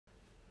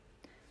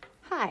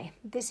Hi,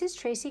 this is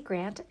Traci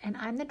Grant, and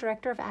I'm the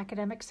Director of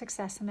Academic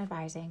Success and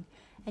Advising,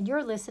 and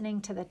you're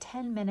listening to the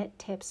 10-Minute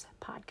Tips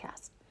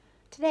podcast.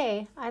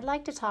 Today, I'd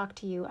like to talk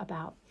to you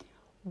about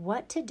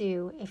what to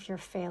do if you're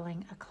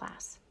failing a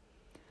class.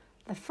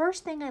 The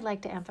first thing I'd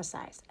like to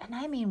emphasize, and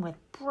I mean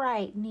with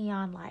bright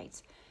neon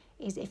lights,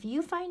 is if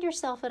you find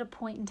yourself at a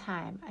point in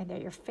time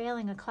that you're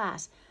failing a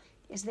class,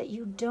 is that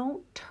you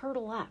don't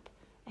turtle up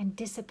and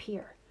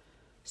disappear.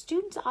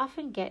 Students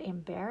often get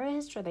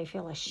embarrassed or they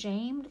feel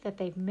ashamed that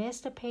they've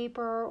missed a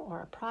paper or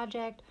a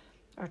project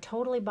or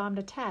totally bombed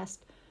a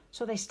test,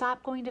 so they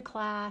stop going to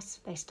class,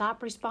 they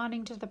stop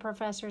responding to the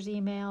professor's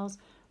emails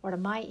or to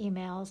my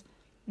emails,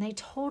 and they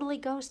totally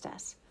ghost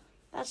us.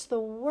 That's the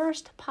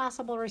worst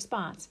possible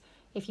response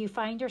if you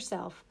find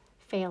yourself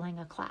failing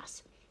a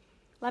class.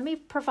 Let me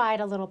provide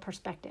a little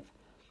perspective.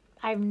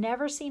 I've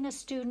never seen a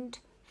student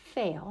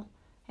fail,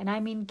 and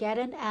I mean get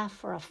an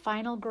F or a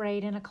final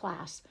grade in a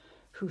class,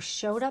 who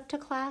showed up to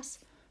class,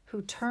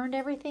 who turned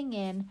everything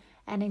in,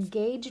 and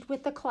engaged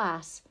with the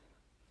class.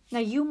 Now,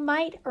 you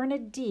might earn a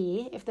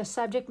D if the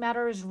subject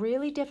matter is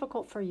really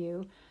difficult for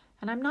you,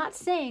 and I'm not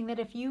saying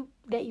that you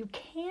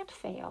can't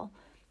fail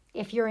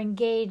if you're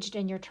engaged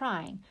and you're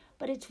trying,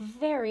 but it's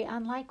very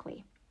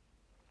unlikely.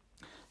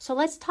 So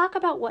let's talk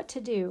about what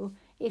to do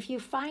if you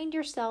find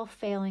yourself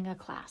failing a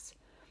class.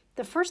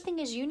 The first thing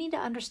is you need to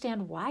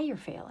understand why you're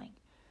failing.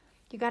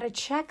 You got to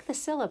check the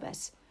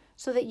syllabus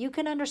so that you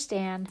can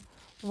understand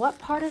what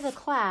part of the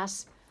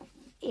class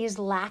is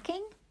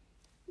lacking,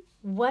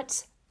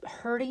 what's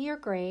hurting your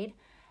grade,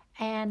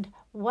 and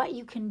what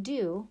you can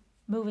do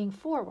moving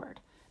forward.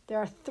 There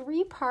are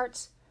 3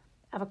 parts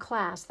of a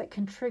class that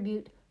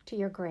contribute to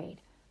your grade.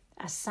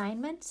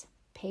 Assignments,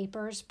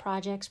 papers,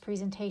 projects,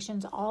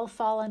 presentations all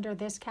fall under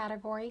this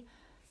category.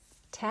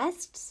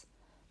 Tests,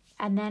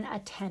 and then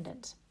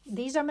attendance.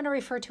 These I'm going to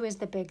refer to as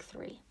the big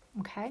 3,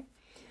 okay?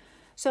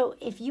 So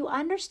if you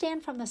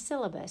understand from the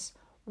syllabus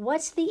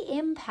what's the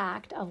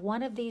impact of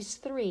one of these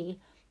 3,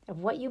 of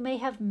what you may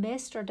have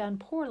missed or done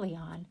poorly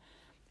on,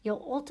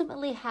 you'll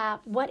ultimately have,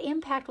 what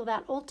impact will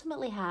that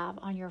ultimately have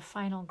on your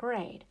final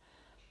grade?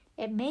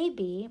 It may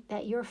be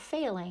that you're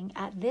failing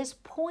at this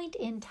point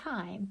in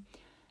time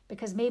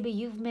because maybe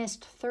you've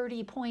missed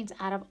 30 points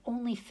out of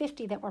only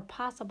 50 that were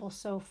possible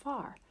so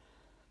far.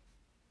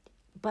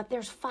 But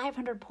there's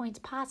 500 points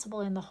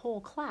possible in the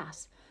whole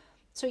class.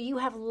 So you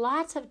have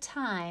lots of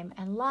time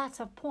and lots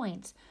of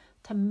points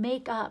to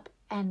make up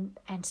and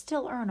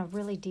still earn a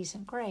really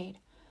decent grade.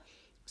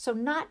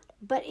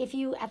 But if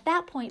you at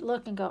that point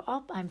look and go,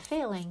 oh, I'm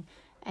failing,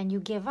 and you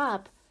give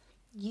up,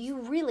 you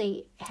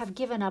really have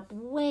given up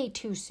way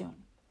too soon,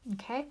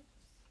 okay?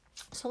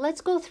 So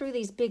let's go through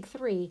these big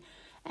 3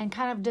 and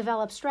kind of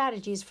develop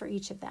strategies for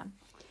each of them.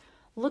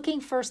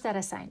 Looking first at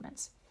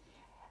assignments.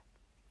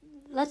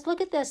 Let's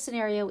look at this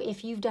scenario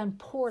if you've done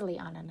poorly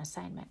on an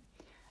assignment.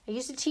 I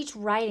used to teach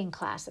writing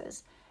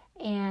classes,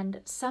 and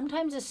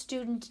sometimes a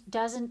student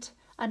doesn't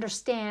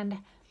understand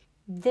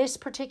this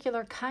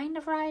particular kind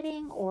of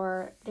writing,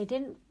 or they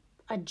didn't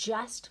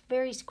adjust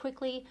very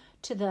quickly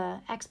to the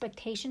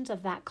expectations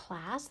of that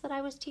class that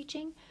I was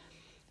teaching.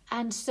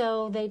 And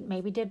so they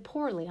maybe did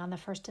poorly on the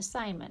first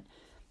assignment,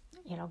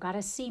 got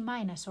a C-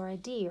 or a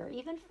D, or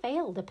even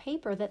failed a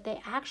paper that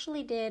they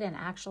actually did and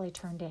actually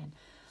turned in.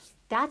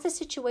 That's a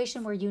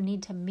situation where you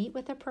need to meet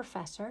with a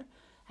professor.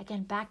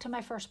 Again, back to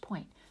my first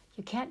point.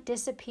 You can't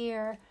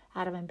disappear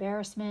out of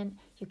embarrassment.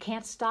 You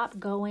can't stop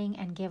going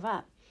and give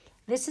up.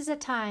 This is a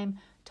time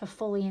to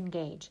fully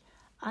engage.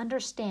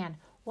 Understand,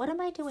 what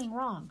am I doing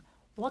wrong?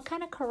 What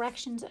kind of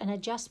corrections and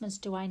adjustments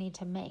do I need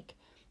to make?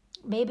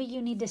 Maybe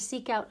you need to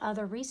seek out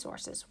other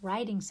resources,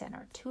 writing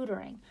center,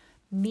 tutoring,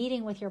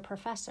 meeting with your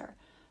professor,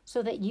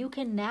 so that you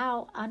can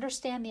now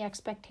understand the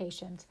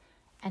expectations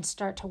and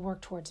start to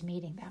work towards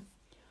meeting them.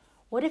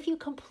 What if you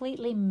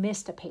completely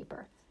missed a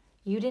paper?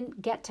 You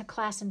didn't get to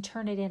class and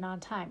turn it in on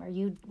time, or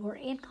you were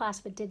in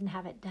class but didn't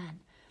have it done.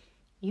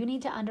 You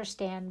need to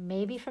understand,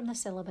 maybe from the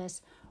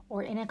syllabus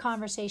or in a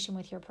conversation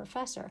with your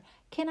professor,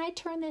 can I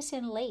turn this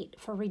in late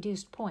for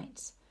reduced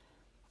points?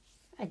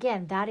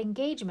 Again, that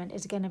engagement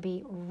is going to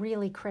be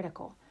really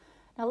critical.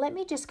 Now, let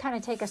me just kind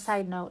of take a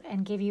side note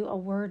and give you a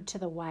word to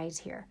the wise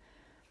here.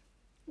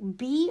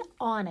 Be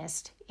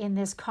honest in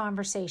this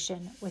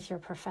conversation with your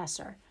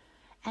professor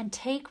and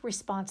take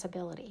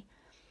responsibility.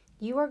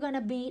 You are going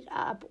to meet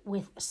up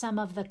with some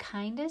of the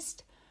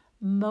kindest,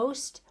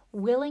 most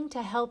willing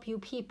to help you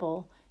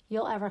people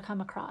you'll ever come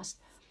across.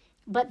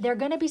 But they're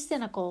going to be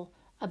cynical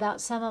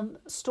about some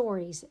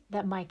stories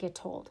that might get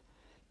told,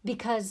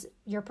 because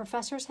your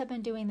professors have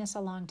been doing this a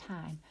long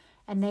time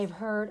and they've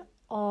heard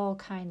all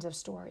kinds of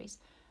stories.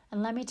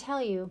 And let me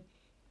tell you,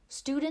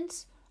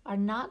 students are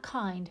not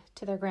kind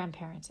to their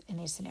grandparents in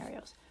these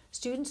scenarios.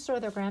 Students throw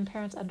their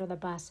grandparents under the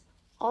bus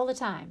all the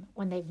time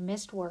when they've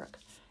missed work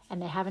and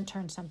they haven't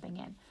turned something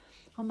in.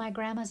 Oh, my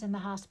grandma's in the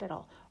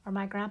hospital, or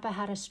my grandpa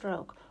had a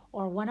stroke,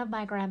 or one of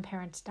my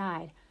grandparents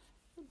died.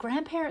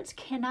 Grandparents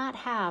cannot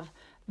have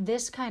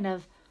this kind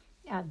of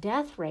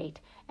death rate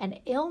and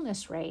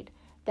illness rate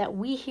that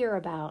we hear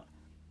about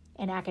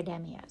in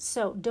academia.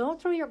 So don't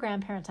throw your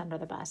grandparents under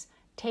the bus.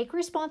 Take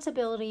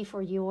responsibility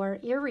for your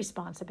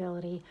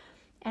irresponsibility,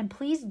 and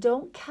please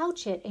don't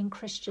couch it in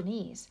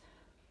Christianese.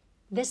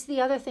 This is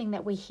the other thing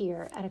that we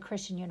hear at a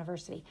Christian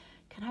university.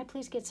 Can I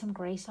please get some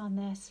grace on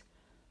this?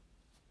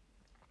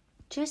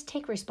 Just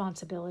take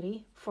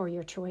responsibility for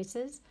your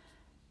choices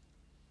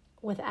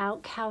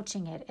without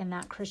couching it in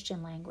that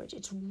Christian language.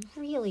 It's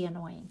really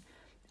annoying.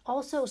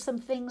 Also, some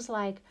things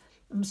like,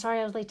 I'm sorry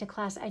I was late to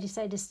class. I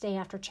decided to stay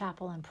after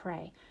chapel and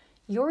pray.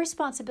 Your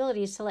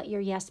responsibility is to let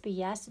your yes be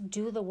yes,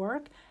 do the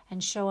work,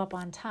 and show up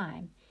on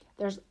time.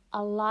 There's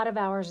a lot of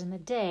hours in the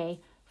day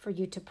for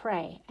you to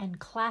pray, and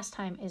class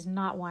time is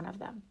not one of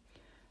them.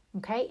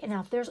 Okay? And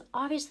now, if there's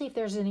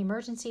an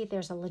emergency,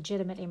 there's a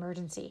legitimate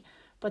emergency.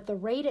 But the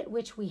rate at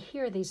which we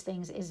hear these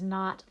things is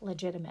not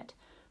legitimate.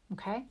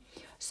 Okay?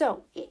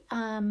 So,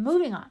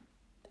 moving on.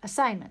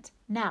 Assignments.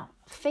 Now,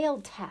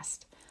 failed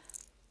test.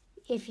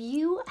 If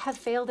you have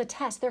failed a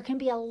test, there can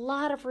be a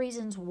lot of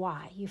reasons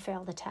why you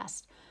failed a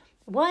test.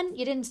 One,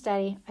 you didn't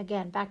study.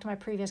 Again, back to my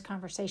previous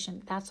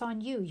conversation. That's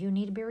on you. You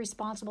need to be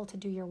responsible to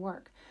do your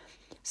work.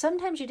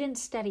 Sometimes you didn't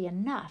study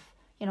enough,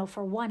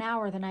 for 1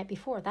 hour the night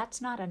before.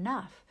 That's not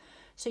enough.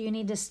 So you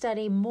need to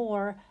study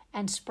more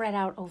and spread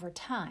out over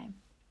time.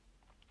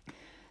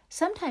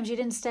 Sometimes you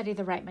didn't study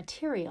the right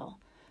material.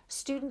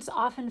 Students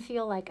often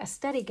feel like a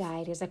study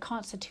guide is a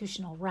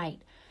constitutional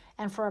right.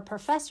 And for a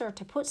professor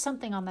to put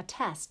something on the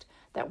test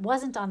that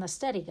wasn't on the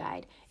study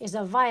guide is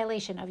a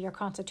violation of your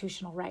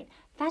constitutional right.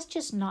 That's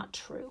just not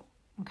true,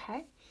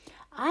 okay?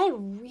 I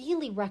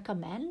really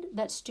recommend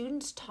that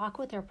students talk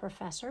with their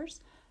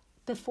professors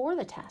before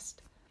the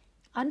test.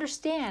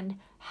 Understand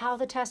how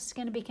the test is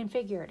going to be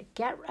configured.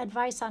 Get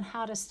advice on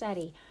how to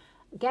study.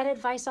 Get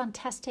advice on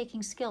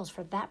test-taking skills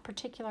for that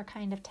particular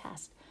kind of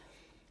test.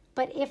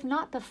 But if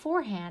not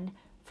beforehand,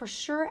 for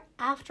sure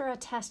after a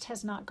test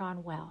has not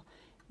gone well,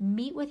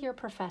 meet with your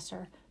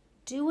professor.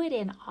 Do it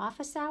in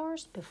office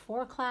hours.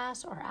 Before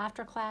class or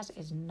after class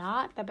is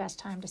not the best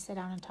time to sit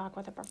down and talk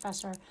with a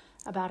professor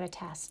about a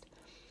test.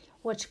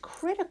 What's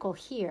critical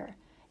here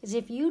is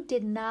if you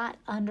did not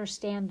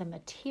understand the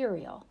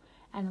material,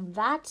 and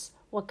that's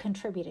what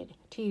contributed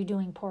to you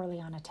doing poorly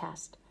on a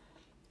test,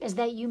 is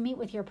that you meet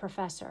with your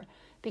professor,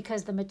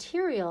 because the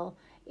material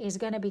is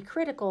going to be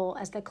critical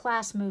as the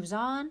class moves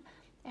on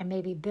and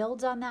maybe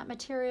builds on that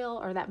material,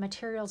 or that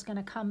material is going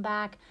to come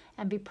back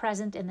and be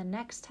present in the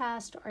next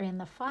test or in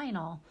the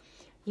final.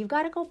 You've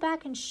got to go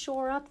back and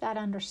shore up that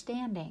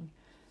understanding.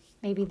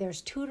 Maybe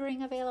there's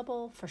tutoring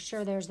available. For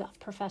sure there's the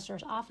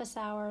professor's office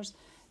hours.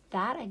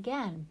 That,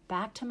 again,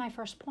 back to my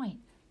first point,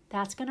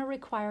 that's going to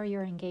require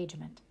your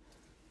engagement.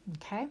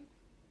 Okay?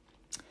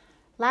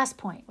 Last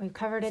point, we've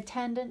covered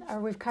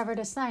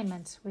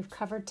assignments, we've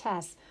covered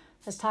tests.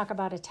 Let's talk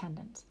about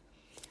attendance.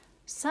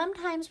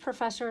 Sometimes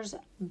professors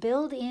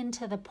build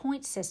into the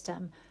point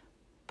system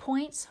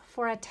points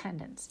for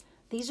attendance.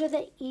 These are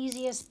the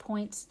easiest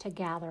points to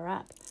gather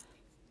up.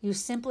 You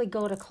simply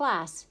go to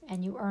class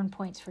and you earn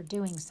points for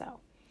doing so.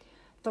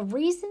 The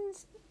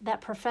reasons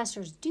that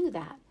professors do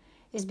that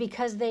is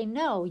because they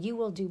know you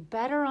will do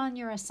better on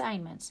your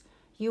assignments,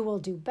 you will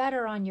do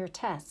better on your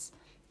tests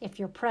if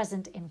you're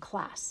present in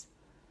class.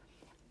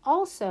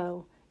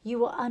 Also, you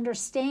will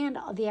understand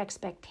the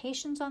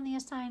expectations on the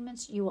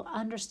assignments, you will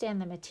understand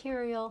the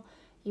material,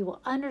 you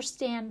will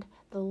understand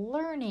the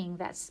learning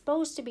that's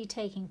supposed to be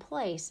taking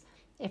place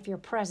if you're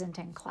present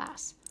in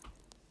class.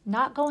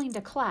 Not going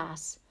to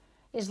class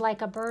is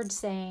like a bird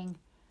saying,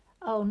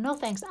 "Oh, no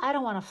thanks, I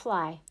don't want to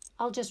fly,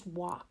 I'll just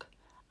walk.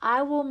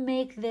 I will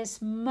make this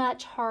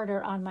much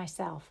harder on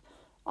myself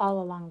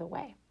all along the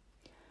way."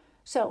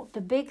 So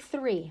the big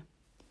three: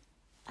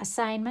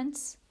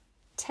 assignments,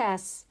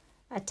 tests,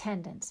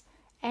 attendance.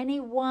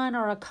 Any one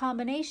or a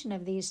combination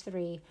of these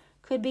three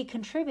could be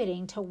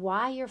contributing to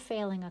why you're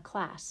failing a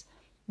class.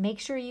 Make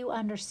sure you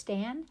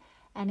understand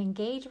and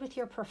engage with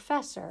your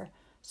professor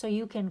so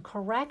you can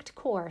correct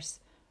course,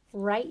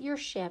 right your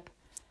ship,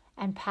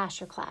 and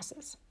pass your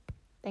classes.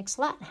 Thanks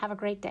a lot and have a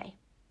great day.